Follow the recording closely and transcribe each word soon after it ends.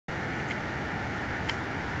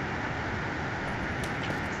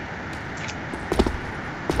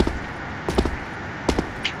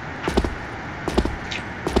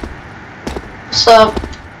What's up?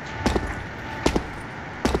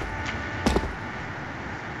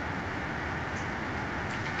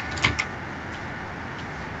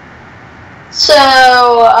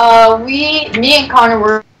 So, me and Connor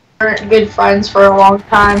were good friends for a long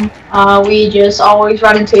time. We just always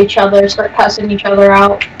run into each other, start cussing each other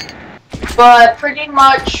out. But pretty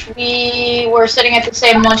much, we were sitting at the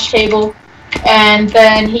same lunch table, and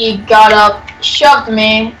then he got up, shoved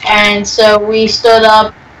me, and so we stood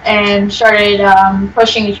up and started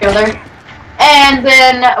pushing each other. And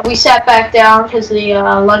then we sat back down because the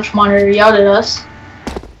lunch monitor yelled at us.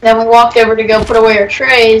 Then we walked over to go put away our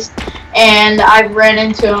trays, and I ran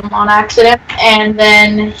into him on accident. And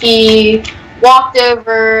then he walked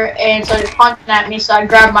over and started punching at me, so I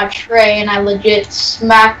grabbed my tray and I legit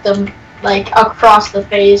smacked him like across the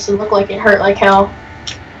face. It looked like it hurt like hell.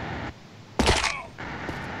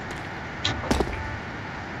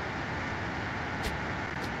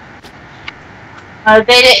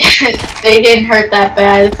 They didn't. They didn't hurt that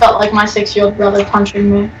bad. It felt like my 6-year-old brother punching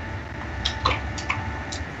me.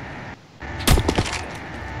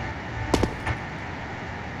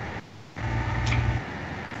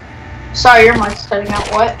 Sorry, your mic's cutting out.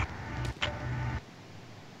 What?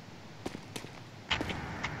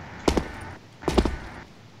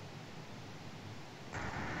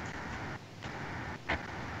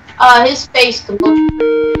 His face looked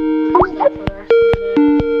pretty good.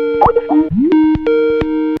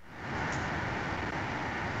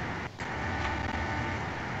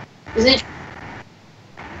 Is it?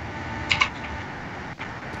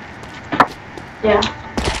 Yeah.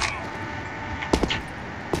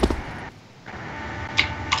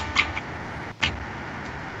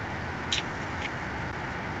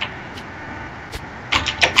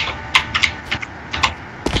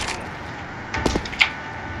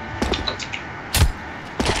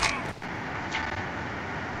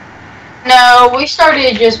 No, we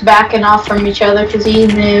started just backing off from each other because he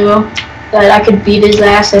knew that I could beat his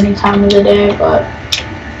ass any time of the day, but...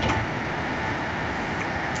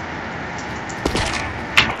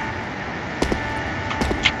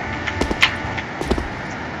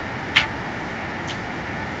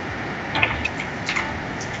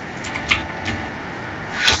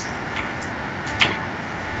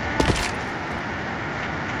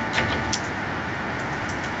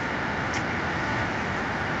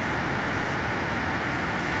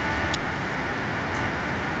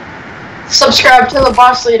 Subscribe to the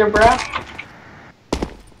boss leader, bro.